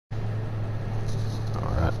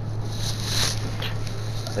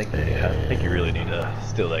I think you really need to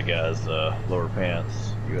steal that guy's lower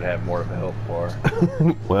pants. You would have more of a health bar.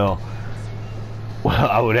 well,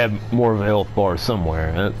 I would have more of a health bar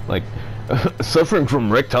somewhere. Like, suffering from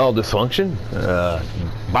erectile dysfunction?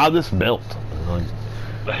 Buy this belt.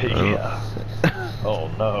 Yeah. Oh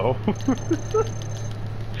no.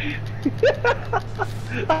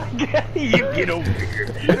 You get over here.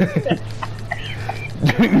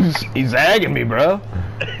 Dude, he's agging me, bro.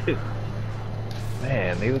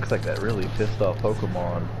 Man, he looks like that really pissed off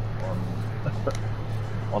Pokemon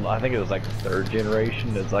on I think it was like the 3rd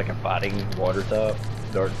generation. It's like a fighting water type,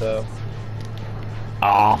 dark type.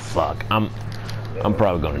 Oh fuck. I'm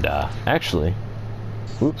probably gonna die. Actually.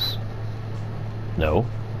 Oops. No.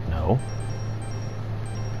 No.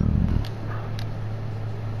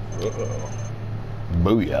 Uh-oh.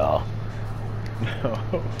 Booyah.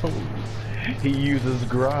 He uses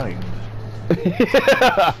grind.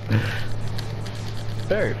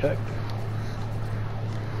 Very effective.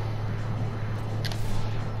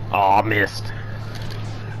 Oh, I missed.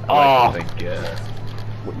 I think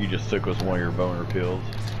what you just took was one of your boner pills.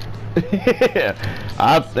 Yeah.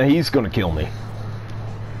 He's gonna kill me.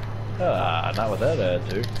 Ah, not with that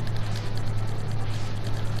attitude.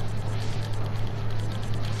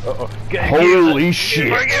 Uh-oh. Holy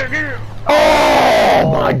shit.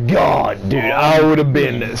 Oh my god, dude. I would have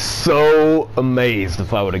been so amazed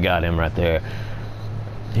if I would have got him right there.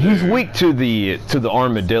 He's weak to the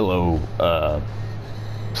armadillo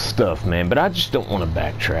stuff, man, but I just don't want to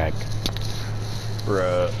backtrack.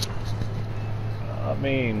 Right. I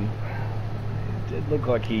mean, it did look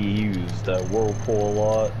like he used Whirlpool a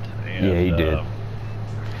lot. And, yeah, he did.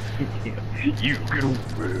 You get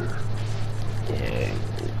over there. Yeah,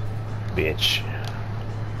 bitch.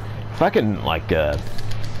 If I can, like, yeah,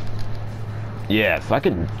 if I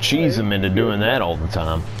can cheese him into doing that all the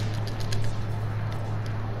time.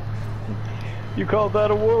 You called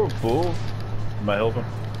that a whirlpool? Am I helping?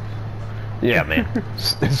 Yeah, man.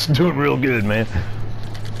 It's doing real good, man.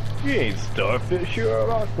 You ain't starfish, you're an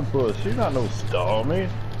octopus. You're not no starman.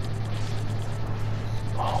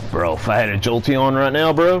 Oh, bro, if I had a Jolteon right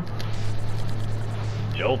now, bro.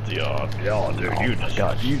 Jolteon? Yeah, dude, Oh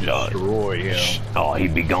you destroy him. Oh,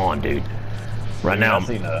 he'd be gone, dude. Right now,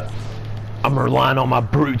 I'm relying on my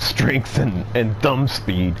brute strength and thumb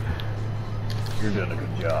speed. You're doing a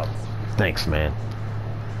good job. Thanks, man.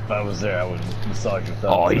 If I was there, I would massage your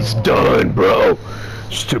thumb. Oh, he's done, bro.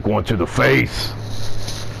 Just took one to the face.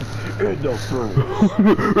 In the face.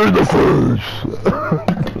 In the face.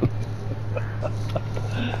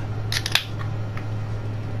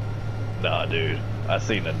 Nah, dude. I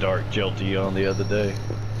seen a dark Jolteon the other day.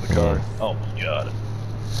 The car. Almost got it.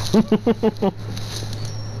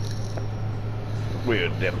 We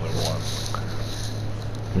would definitely won.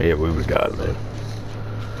 Yeah, we would got it, man.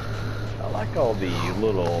 I like all the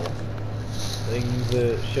little things that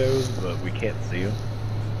it shows, but we can't see them.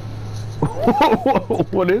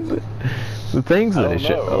 What is it? The things that it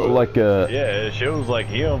shows, like yeah, it shows like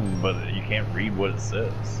him, but you can't read what it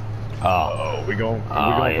says. Oh, we going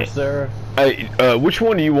for Sarah? Hey, which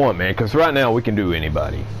one do you want, man? Because right now we can do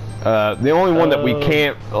anybody. The only one that we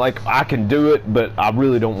can't, like, I can do it, but I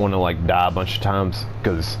really don't want to, like, die a bunch of times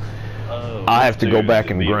because I have to go back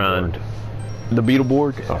and grind. The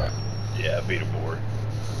Beetleborg? Yeah, right. Yeah, Beetleborg.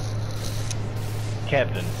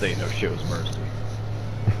 Captain say no shows mercy.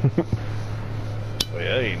 Well,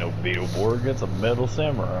 yeah, ain't no Beetleborg. It's a metal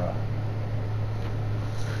samurai.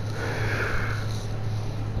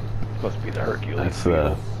 Must be the Hercules.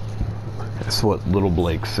 That's what Little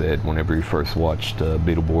Blake said whenever he first watched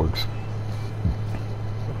Beetleborgs.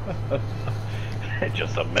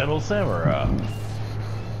 Just a metal samurai.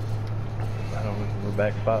 We're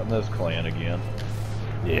back fighting this clan again.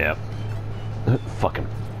 Yeah. Fucking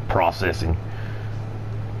processing.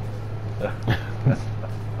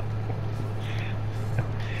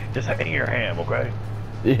 Just hang your ham, okay?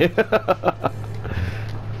 Yeah.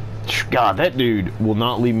 God, that dude will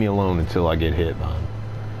not leave me alone until I get hit by him.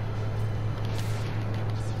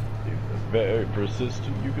 Very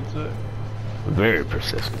persistent, you could say. Very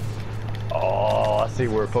persistent. Oh, I see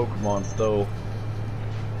where Pokemon stole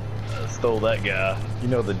that guy. You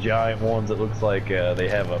know the giant ones that looks like they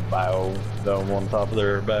have a biodome on top of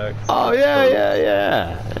their backs? Oh,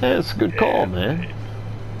 yeah. That's a good call, man.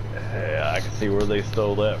 Yeah, I can see where they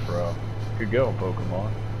stole that from. Good going,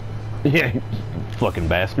 Pokemon. Yeah, fucking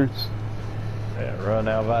bastards. Yeah, run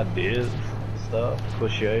out of ideas, stuff,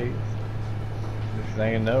 cliches. Just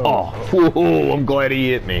saying no. Oh, whoa, I'm glad he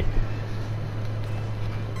hit me.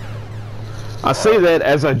 I say that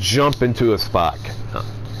as I jump into a spot.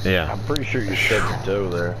 Yeah. I'm pretty sure you stubbed your toe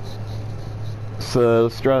there.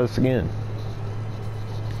 let's try this again.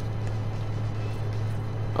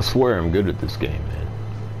 I swear I'm good at this game, man.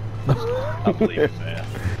 I believe it, man.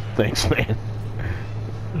 Thanks, man.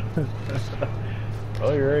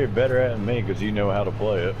 Well, you're already better at it than me because you know how to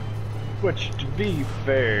play it. Which, to be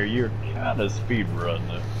fair, you're kind of speed running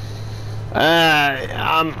it.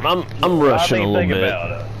 I'm rushing a little think bit.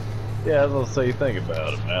 About it. Yeah, I was gonna say, think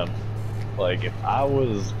about it, man. Like, if I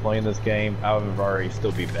was playing this game, I would already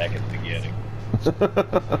still be back at the beginning.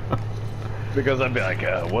 Because I'd be like,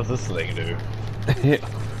 what's this thing do? Get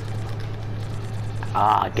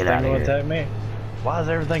out of here. Attack me? Why does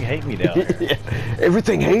everything hate me down there? Yeah,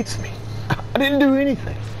 everything hates me. I didn't do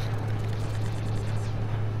anything.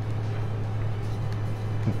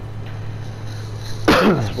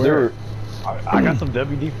 I swear, I got some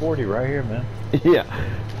WD-40 right here, man. Yeah,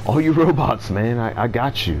 all you robots, man, I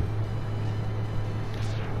got you.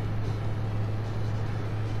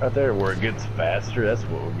 Right there where it gets faster, that's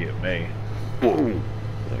what will get me. Whoa.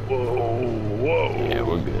 Whoa. Yeah,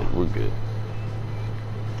 we're good, we're good.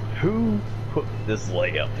 Who put this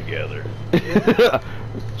layout together?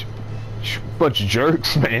 Bunch of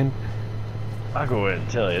jerks, man. I'll go ahead and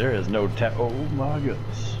tell you, there is no oh my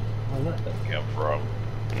goodness. Where did that come from?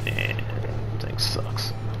 Yeah, thing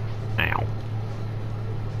sucks. Ow.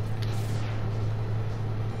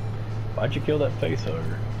 Why'd you kill that face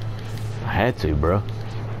hugger? I had to, bro.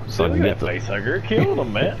 So I Look can at get that face hugger, it killed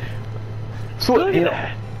him, man. So Look you at know,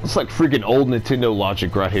 that. it's like freaking old Nintendo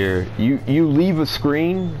logic right here. You leave a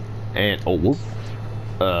screen and whoop.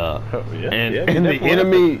 Oh, yeah, and yeah, and the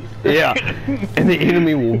enemy and the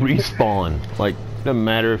enemy will respawn. Like, doesn't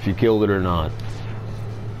matter if you killed it or not.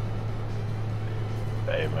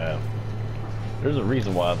 Hey, man. There's a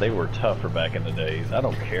reason why they were tougher back in the days. I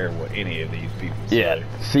don't care what any of these people say. Yeah,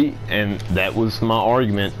 see, and that was my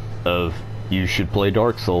argument of you should play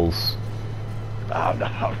Dark Souls. Oh, no,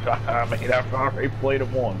 I mean, I've already played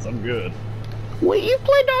it once. I'm good. Wait, you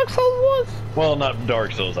played Dark Souls once? Well, not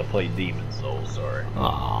Dark Souls. I played Demon Souls, sorry.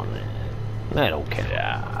 Oh, man. That don't count.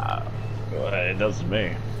 Yeah. Well, it does to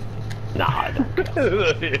me. Nah, it don't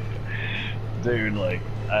count. Dude, like,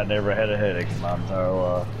 I never had a headache in my entire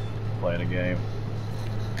life playing a game.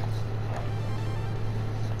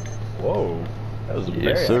 Whoa. That was very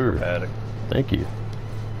Yes, sir. acrobatic. Thank you.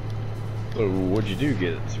 So, what'd you do?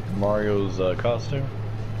 Get Super Mario's costume?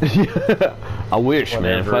 I wish,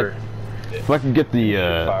 man. Whenever If I could get the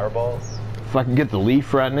fireballs? if I could get the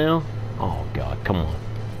leaf right now. Oh God, come on.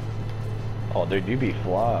 Oh, dude, you be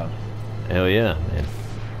flying. Hell yeah, man.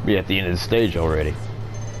 Be at the end of the stage already.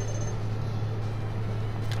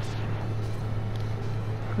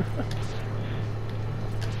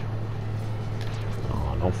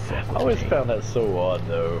 Oh, don't fuck with I always me. found that so odd,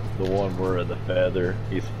 though. The one where the feather,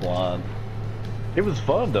 he's flying. It was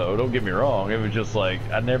fun, though. Don't get me wrong. It was just like,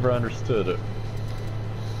 I never understood it.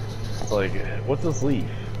 It's like, what's this leaf?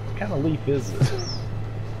 What kind of leaf is this?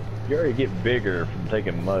 You already get bigger from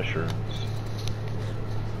taking mushrooms.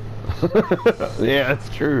 Yeah, that's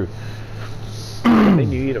true. And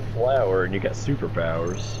then you eat a flower and you got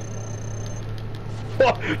superpowers.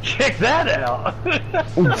 Check that out!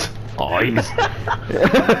 Oh, he's...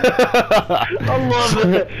 I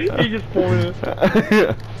love it. He just pointed.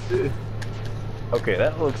 Okay,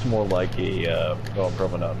 that looks more like a. Oh, I'm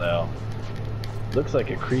probably not now. Looks like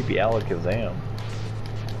a creepy Alakazam.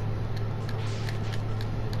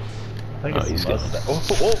 I think it's he's a done.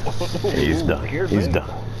 mustache. He's done. He's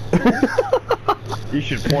done. You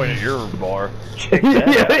should point at your bar. Check Yeah,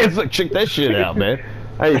 that out. it's like, check that shit out, man.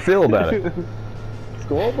 How you feel about it?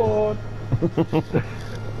 Scoreboard.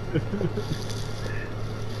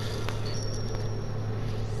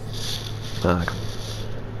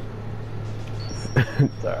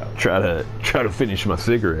 Try to finish my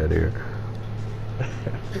cigarette here.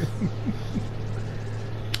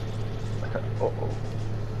 Uh-oh.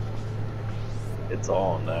 It's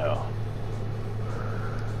on now.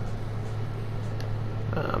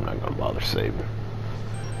 I'm not gonna bother saving.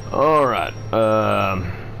 All right.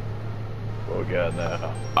 What we got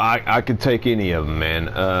now? I could take any of them, man.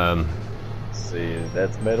 Let's see,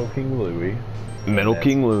 that's Metal King Louie. Metal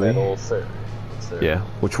King Louie. Metal Sarah. Yeah.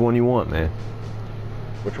 Which one you want, man?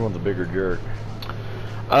 Which one's a bigger jerk?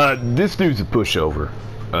 This dude's a pushover.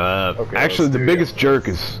 Okay, actually, let's the do biggest him jerk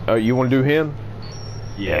is. You want to do him?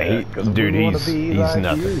 Yeah, dude, he's like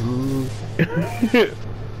nothing. I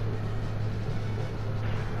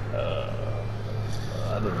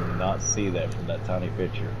did not see that from that tiny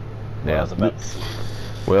picture. Yeah. I was about to see.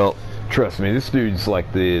 Well, trust me, this dude's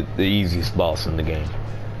like the easiest boss in the game.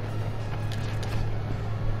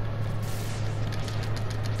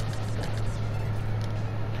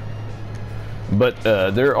 But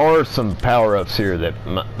there are some power-ups here that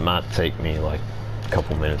might take me like a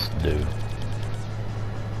couple minutes to do.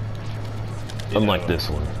 Unlike this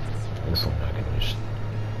one. This one I can just...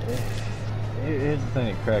 Here's the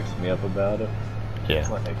thing that cracks me up about it. Yeah. It's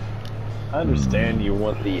like, I understand you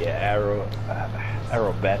want the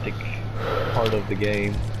aerobatic part of the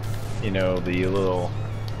game. You know, the little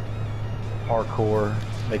parkour,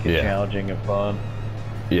 make it challenging and fun.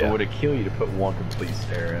 Yeah. But would it kill you to put one complete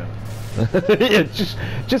stair in? Yeah,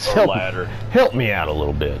 just help me out a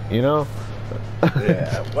little bit, you know?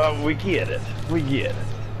 Yeah, well, we get it. We get it.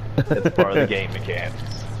 It's part of the game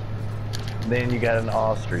mechanics. Then you got an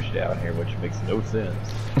ostrich down here, which makes no sense.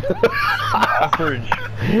 Ostrich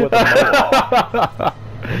with a mohawk.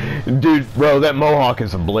 Dude, bro, that mohawk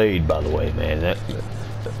is a blade, by the way, man. That.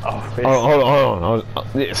 Hold on.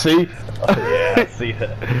 See? Oh, yeah, I see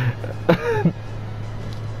that.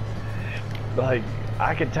 Like,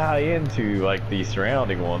 I could tie into like the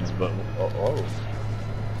surrounding ones, but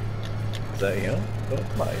is that him?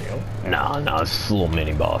 That's not him. No, it's just a little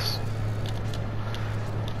mini boss.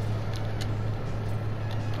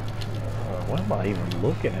 What am I even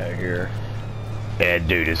looking at here? Yeah,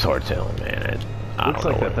 dude, it's hard telling, man. Looks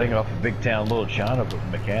like that thing off of Big Town Little China, but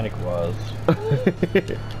mechanic was.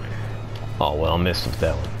 Oh well, I missed with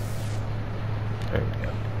that one. There we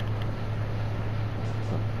go.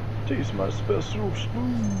 Taste my special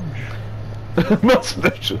spooge. My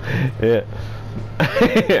special, yeah.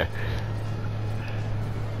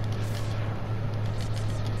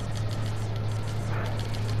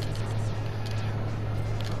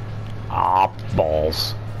 Ah,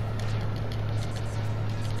 balls.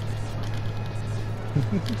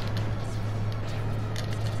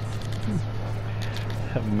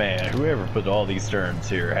 Man, whoever put all these turns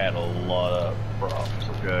here had a lot of problems,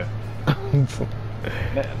 okay?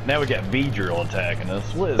 Now we got V-Drill attacking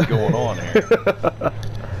us. What is going on here?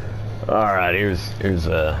 Alright, here's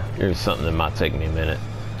something that might take me a minute.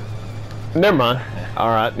 Never mind.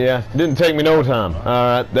 Alright, yeah. Didn't take me no time.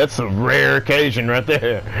 Alright, that's a rare occasion right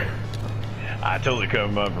there. I totally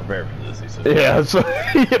come unprepared for this, he said. Yeah, so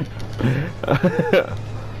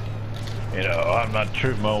you know, I'm not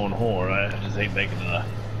tooting my own horn. I just ain't making the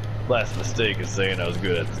last mistake of saying I was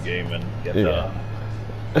good at this game and get done.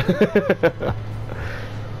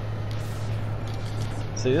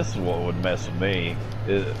 See, this is what would mess with me.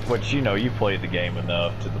 Which, you know, you played the game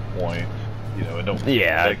enough to the point, you know, it don't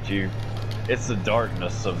affect you. It's the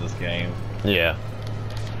darkness of this game. Yeah.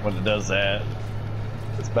 When it does that,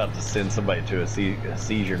 it's about to send somebody to a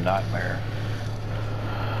seizure nightmare.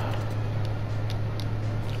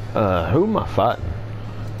 Who am I fighting?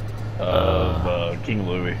 King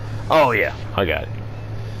Louis. Oh yeah, I got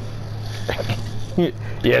it.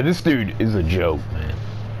 Yeah, this dude is a joke, man.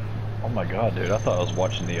 Oh my god, dude, I thought I was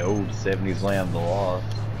watching the old 70s Land of the Lost.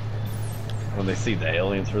 When they see the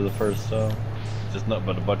aliens for the first time. Just nothing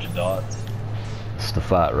but a bunch of dots. It's the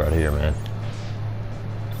fight right here, man.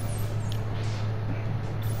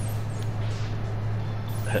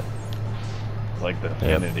 It's like the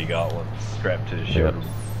Infinity Gauntlet strapped to his shoulder. Yep.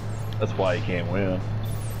 That's why he can't win.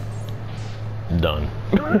 Done.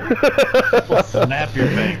 Well, snap your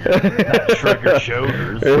finger, not shrug your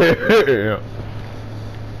shoulders. Yeah.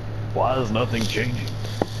 Why is nothing changing?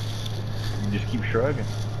 You just keep shrugging.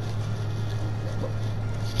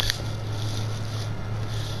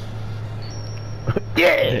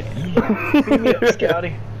 Yeah! Beat me up,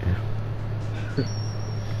 Scouty.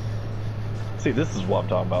 See, this is what I'm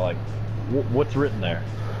talking about. Like, what's written there?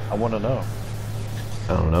 I want to know.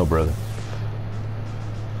 I don't know, brother.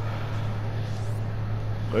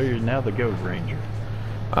 Well, you're now the Gold Ranger.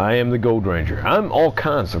 I am the Gold Ranger. I'm all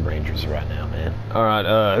kinds of rangers right now, man.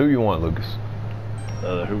 Alright, who you want, Lucas?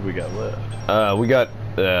 Who we got left? We got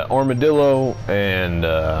Armadillo and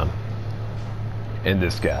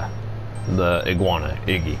this guy. The iguana,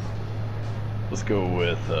 Iggy. Let's go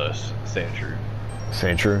with Sandshrew.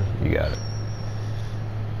 Sandshrew? You got it.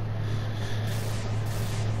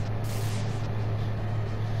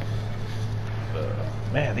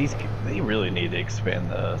 Man, they really need to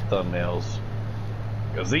expand the thumbnails.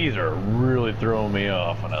 Because these are really throwing me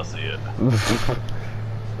off when I see it.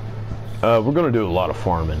 We're going to do a lot of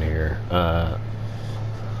farming here.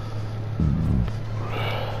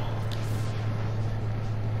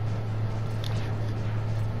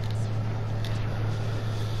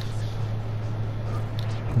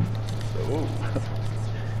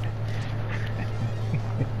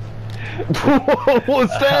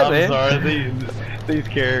 What's that, man? I'm sorry, these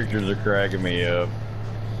characters are cracking me up.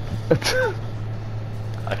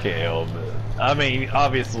 I can't help it. I mean,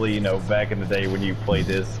 obviously, you know, back in the day when you played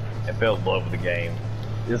this and fell in love with the game,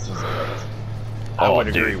 this was amazing. I Oh, would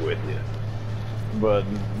dude. agree with you. But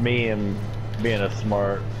me and being a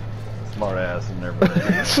smart ass and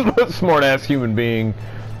everything. Smart ass human being,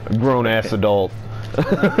 a grown ass adult.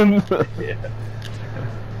 Yeah.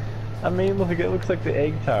 I mean, look, it looks like the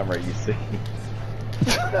egg timer you see.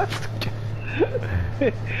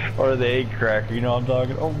 Or the egg cracker, you know what I'm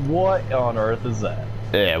talking about? Oh, what on earth is that?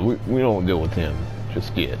 Yeah, we don't deal with him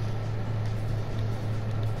just yet.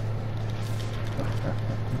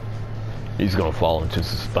 He's gonna fall into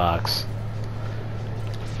his box.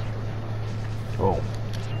 Oh.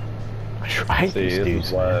 I hate See, these this dudes,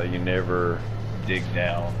 is why man. you never dig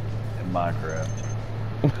down in Minecraft.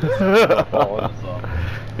 Fall into something.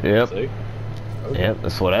 Yep. See? Okay. Yep,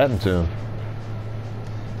 that's what happened to him.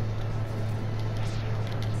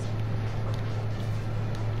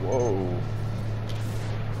 Whoa.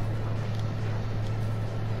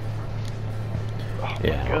 Oh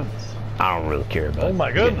Yeah. my goodness. I don't really care about Oh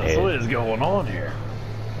my getting goodness, hit. what is going on here?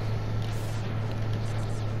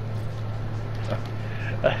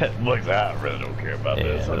 Look, I really don't care about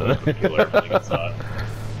this. I'm just gonna kill everything inside.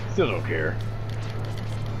 Still don't care.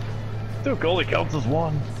 Still only counts as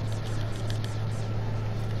one.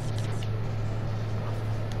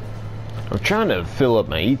 I'm trying to fill up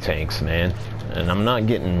my E-tanks, man, and I'm not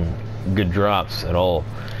getting good drops at all.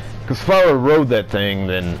 Because if I would have rode that thing,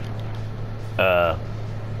 then I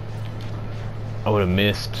would have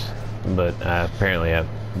missed, but apparently I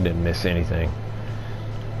didn't miss anything.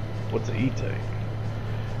 What's an E-tank?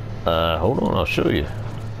 Hold on, I'll show you.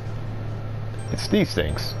 It's these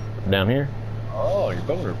things down here. Oh, your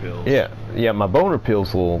boner pills. Yeah, my boner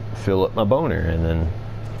pills will fill up my boner, and then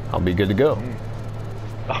I'll be good to go.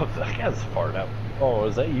 Oh, that guy's farting out. Oh,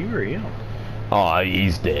 is that you or him? Oh,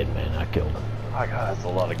 he's dead, man. I killed him. My God, that's a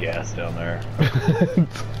lot of gas down there.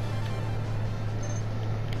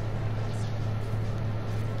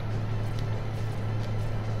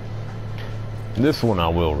 This one I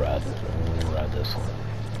will ride. I'll ride this one.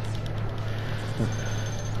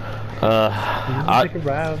 Take a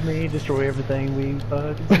ride with me, destroy everything we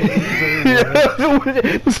fucking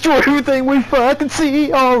see. Destroy everything we fucking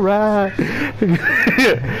see. All right.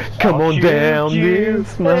 Come on down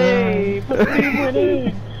this line.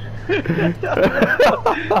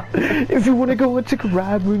 If you wanna go and take a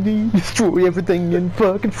ride with me, destroy everything and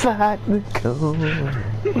fucking fight. Come on.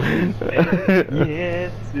 Yeah,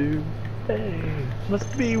 too. Hey,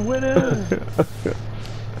 must be winner.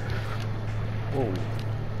 Whoa.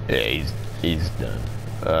 Yeah, he's done.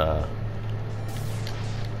 Yeah.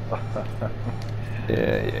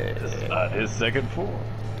 It's not his second form.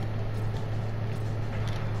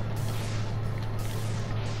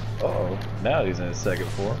 Uh-oh, now he's in his second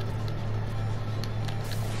form.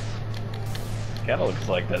 Kinda looks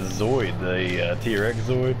like that Zoid, the T-Rex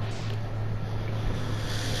Zoid.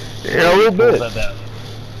 Yeah, a little bit.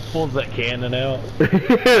 Pulls that cannon out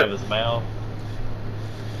of his mouth.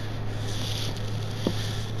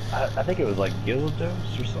 I think it was like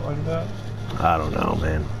Gyarados or something like that. I don't know,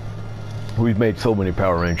 man. We've made so many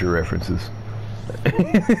Power Ranger references.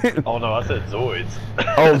 Oh no, I said Zoids.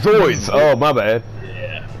 Oh, Zoids. Oh, my bad.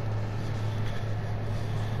 Yeah.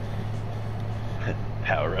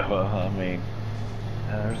 Power, I mean,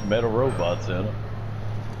 there's metal robots in it.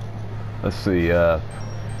 Let's see.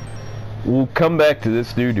 We'll come back to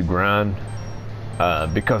this dude to grind.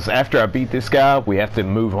 Because after I beat this guy, we have to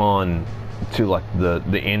move on to like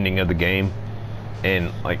the ending of the game.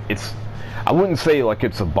 And like I wouldn't say like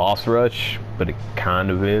it's a boss rush, but it kind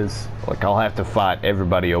of is. Like I'll have to fight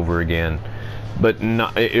everybody over again, but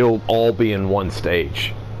not, it'll all be in one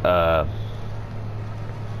stage.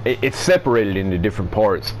 It's separated into different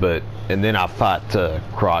parts, and then I fight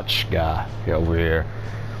Crotch guy over here.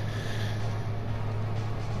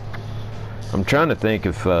 I'm trying to think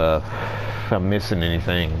if I'm missing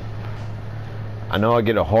anything. I know I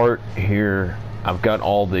get a heart here. I've got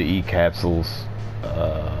all the E capsules.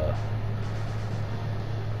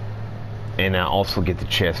 And I also get the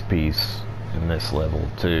chest piece in this level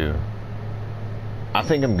too. I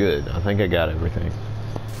think I'm good. I think I got everything.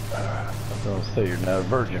 I was gonna say you're not a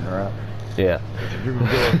virgin, right? Yeah. If you're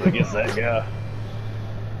gonna go up against that guy.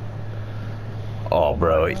 Oh,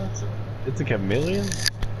 bro. It's a chameleon?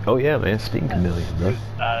 Oh yeah, man. Steam chameleon, bro.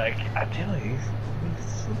 I tell you, he's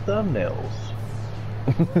some thumbnails.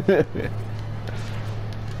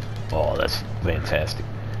 Oh, that's fantastic.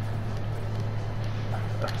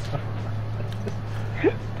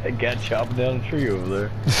 That guy chopping down a tree over there.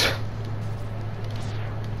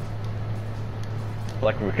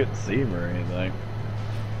 Like we couldn't see him or anything.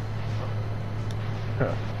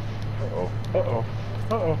 Uh-oh. Uh-oh.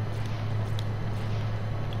 Uh-oh.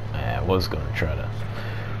 I was gonna try to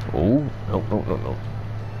Oh, no, no, no, no.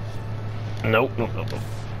 No, no, no, no.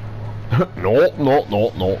 No, no,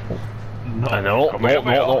 no, no. No, I know, no, no,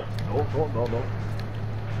 no. No.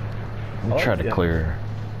 Let me try to clear.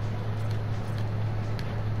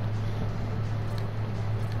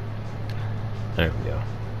 There we go.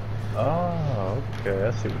 Oh, okay.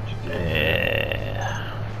 I see what you did. Yeah.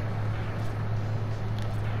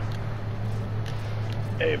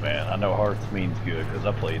 Hey, man, I know hearts means good because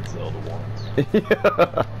I played Zelda once.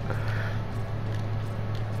 Yeah.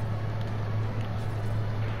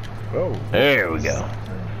 Oh, There we go.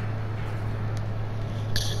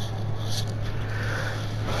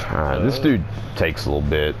 Alright, this dude takes a little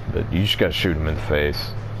bit, but you just gotta shoot him in the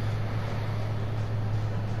face.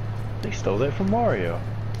 They stole that from Mario.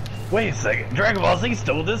 Wait a second, Dragon Ball Z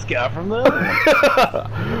stole this guy from the other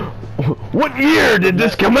one. What year did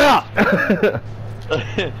this come out? I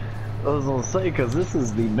was gonna say, because this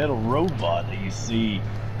is the metal robot that you see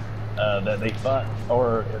that they fought,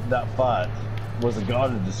 or not fought, was a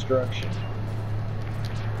god of destruction.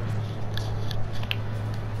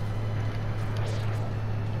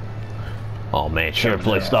 Oh man, Sheriff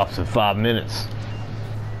Play stops in 5 minutes.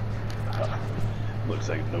 Looks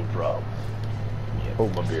like no problem. Yeah,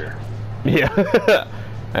 hold my beer. Yeah.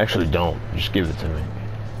 Actually, don't. Just give it to me.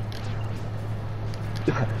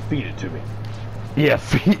 Feed it to me. Yeah,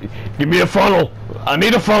 give me a funnel. I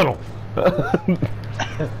need a funnel.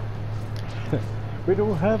 We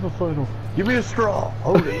don't have a funnel. Give me a straw.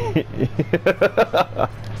 Hold it.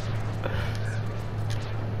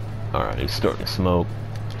 Alright, he's starting to smoke.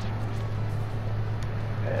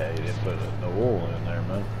 Yeah, you didn't put no oil in there,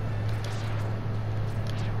 man.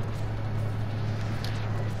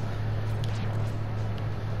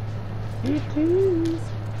 It is.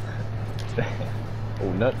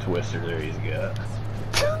 Oh, nut twister there he's got.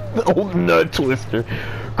 Old nut twister.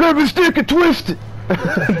 Grab his dick and twist it.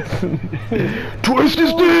 Twist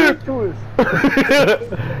his dick.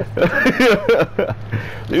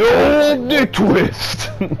 The old dick twist.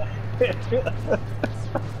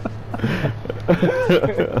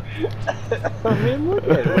 I mean, look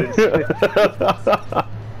at it.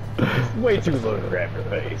 It's way too low to grab your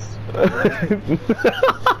face.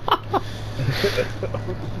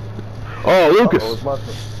 Oh, Lucas.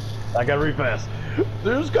 I gotta read fast.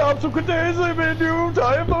 There's cops who contains them in you,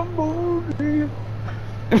 time of movie.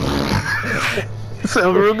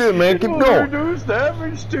 Sounds real good, man. Keep going. Reduce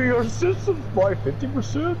damage to your systems by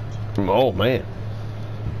 50%. Oh, man.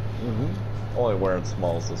 Only wearing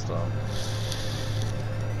smalls this time.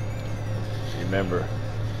 Remember,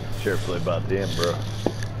 carefully about them, bro.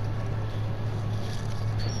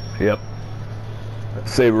 Yep.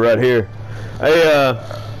 Save it right here. Hey,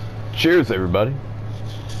 cheers, everybody.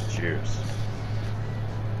 Cheers.